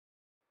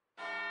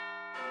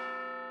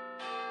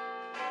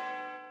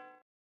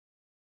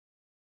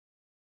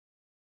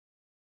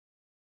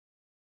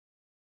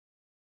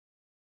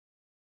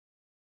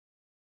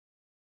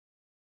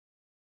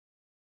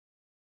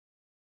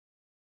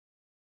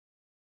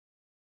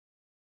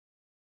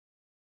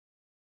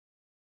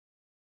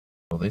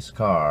So this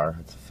car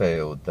has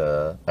failed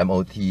the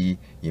MOT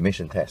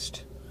emission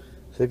test.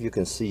 So if you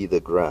can see the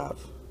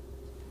graph,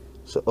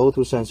 so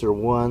O2 sensor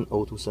 1,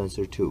 O2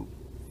 sensor 2.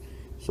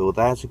 So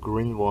that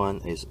green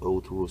one is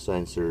O2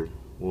 sensor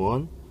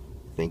 1.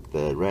 I think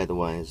the red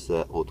one is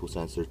O2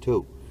 sensor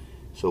 2.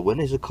 So when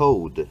it's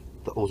cold,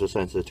 the O2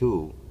 sensor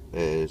 2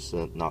 is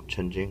not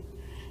changing,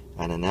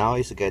 and now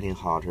it's getting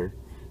hotter.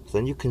 So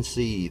then you can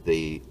see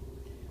the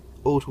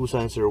O2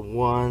 sensor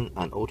 1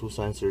 and O2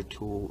 sensor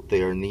 2,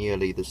 they are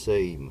nearly the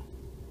same.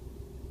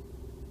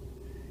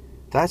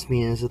 That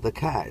means the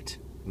cat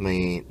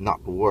may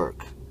not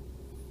work.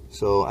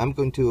 So I'm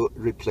going to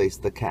replace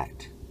the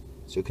cat.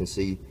 So you can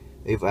see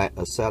if I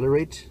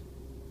accelerate,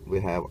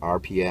 we have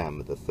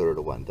RPM, the third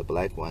one, the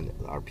black one,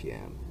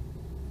 RPM.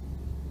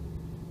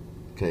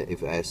 Okay,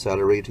 if I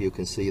accelerate, you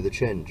can see the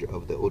change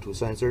of the O2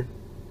 sensor.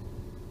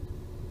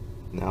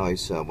 Now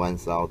it's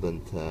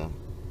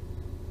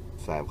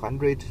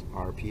 1,500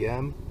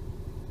 RPM,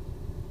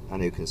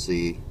 and you can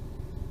see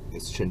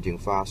it's changing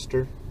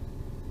faster.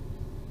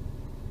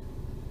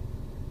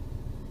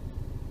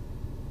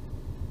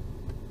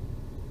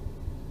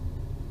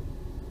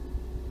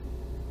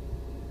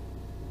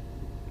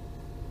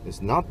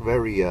 It's not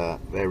very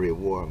very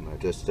warm.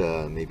 Just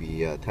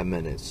maybe 10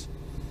 minutes.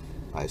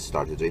 I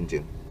started the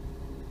engine.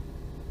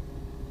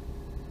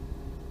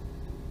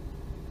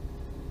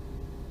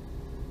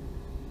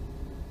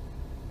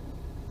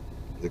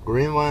 The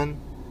green one,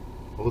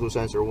 O2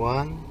 sensor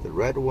 1, the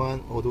red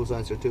one, O2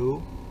 sensor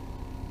 2,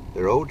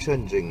 they're all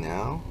changing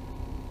now.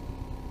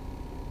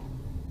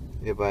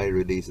 If I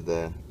release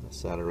the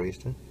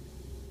acceleration,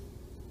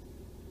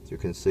 you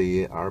can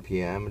see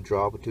RPM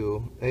drop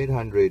to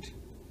 800.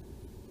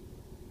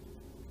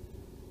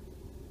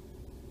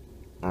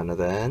 And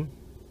then,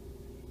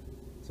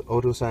 so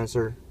O2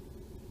 sensor,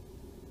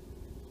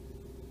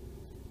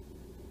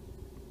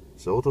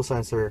 O2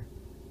 sensor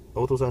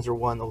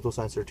 1, O2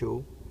 sensor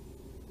 2,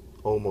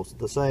 almost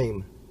the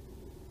same.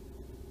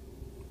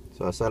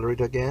 So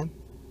accelerate again.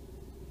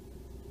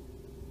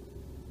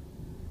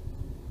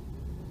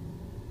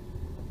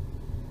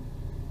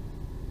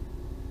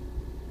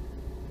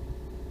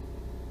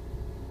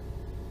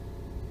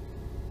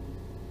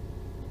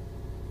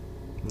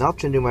 Not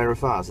changing very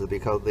fast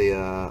because the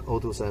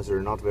O2 sensor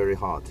is not very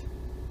hot.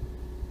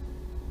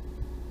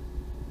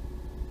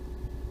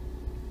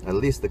 At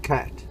least the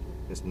cat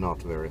is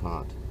not very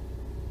hot.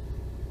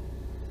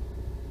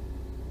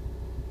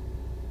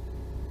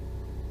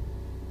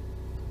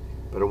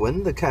 But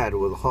when the cat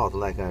was hot,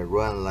 like I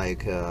run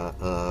like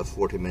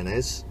 40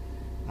 minutes,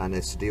 and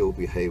it still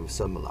behaves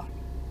similar.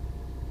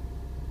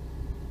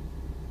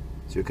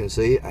 So you can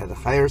see at a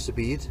higher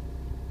speed,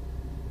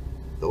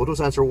 the O2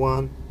 sensor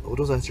 1,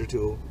 O2 sensor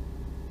 2,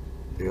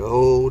 they're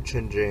all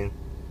changing.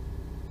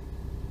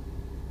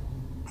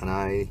 And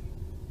I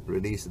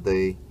release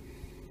the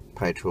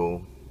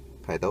petrol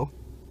pedal,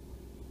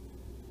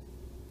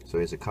 so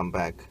it's come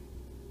back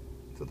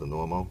to the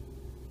normal.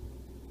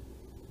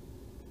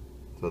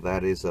 So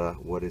that is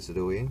what it's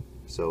doing.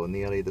 So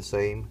nearly the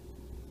same.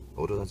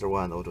 O2 sensor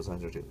 1, O2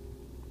 sensor 2.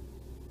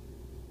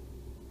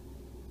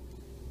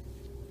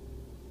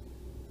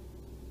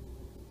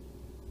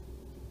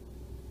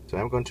 So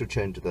I'm going to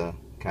change the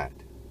cat.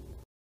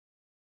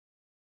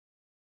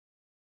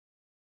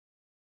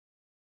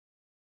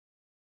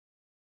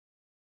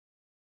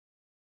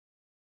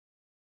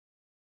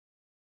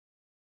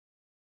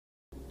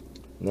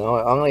 Now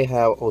I only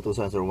have O2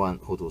 sensor 1,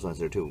 O2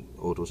 sensor 2.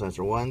 O2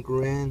 sensor 1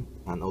 green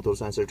and O2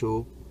 sensor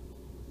 2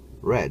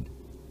 red.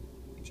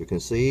 As you can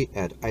see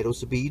at idle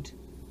speed,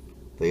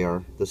 they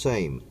are the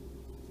same.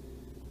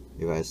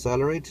 If I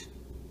accelerate,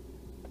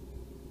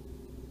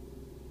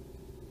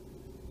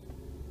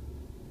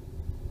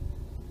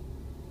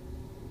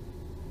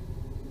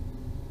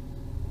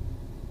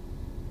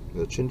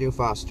 they're changing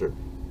faster.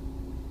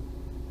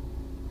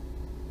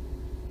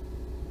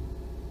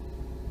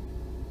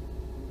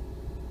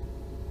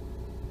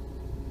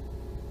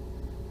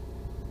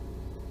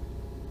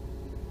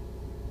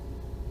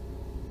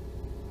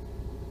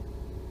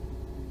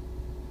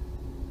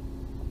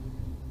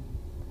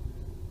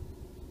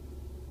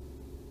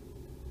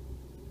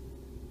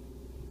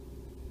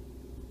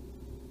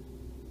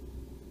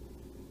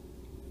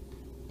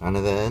 And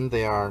then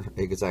they are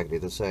exactly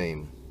the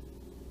same.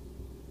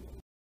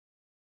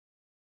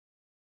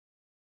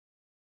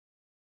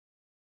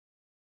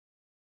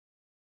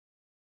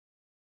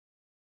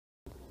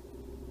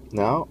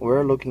 Now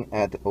we're looking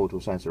at the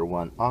O2 sensor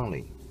 1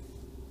 only.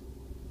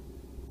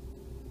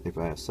 If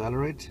I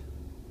accelerate,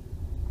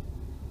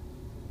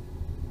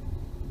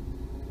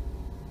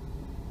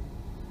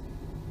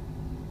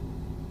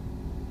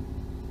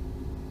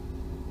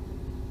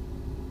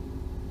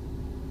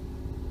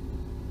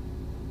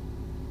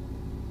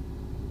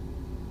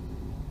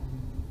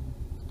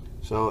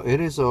 so it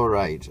is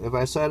alright. If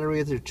I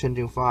accelerate, it's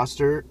changing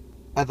faster.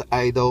 At the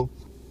idle,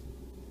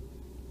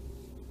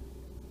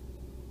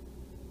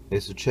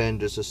 it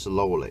changes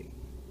slowly.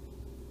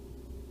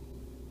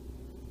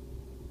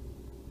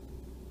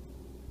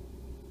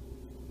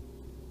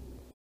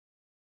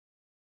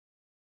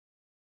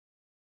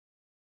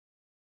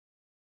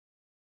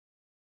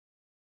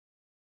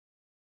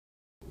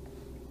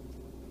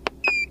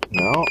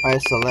 Now I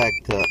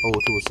select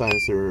O2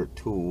 sensor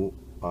 2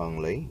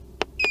 only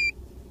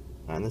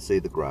and see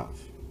the graph.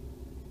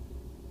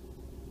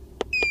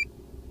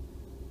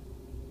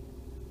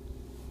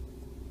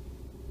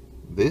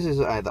 This is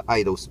at the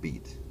idle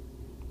speed,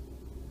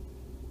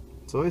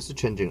 so it's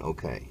changing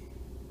okay.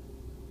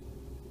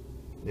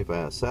 If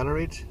I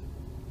accelerate,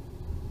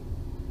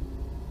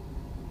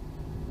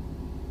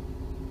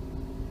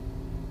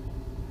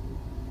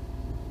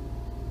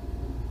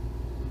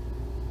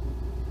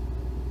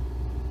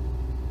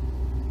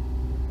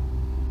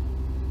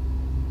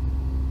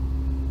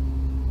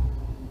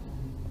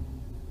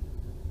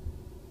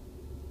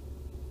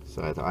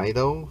 so at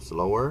idle,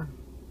 slower,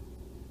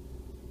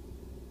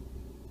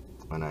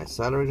 and I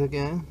accelerate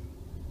again.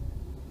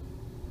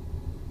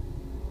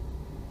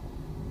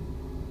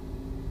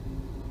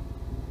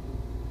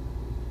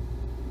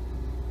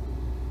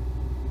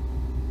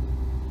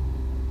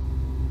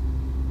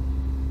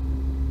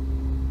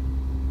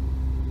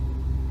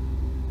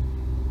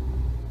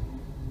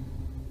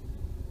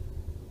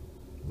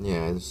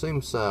 Yeah, it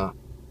seems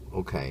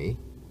okay.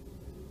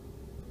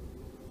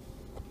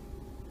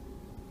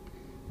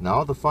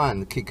 Now the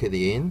fan kicked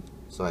in,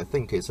 so I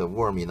think it's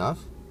warm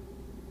enough.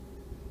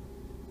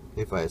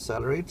 If I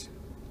accelerate,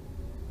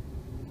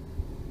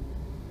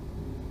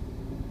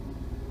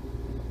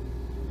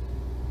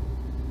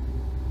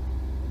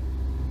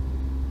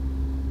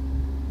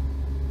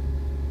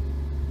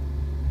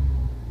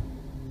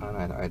 and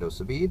at idle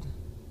speed,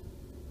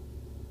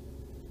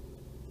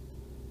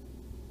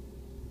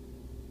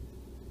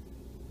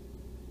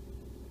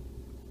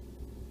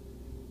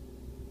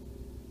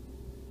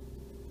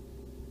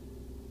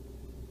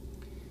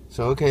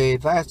 so okay,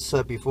 that's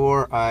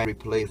before I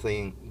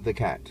replacing the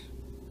cat.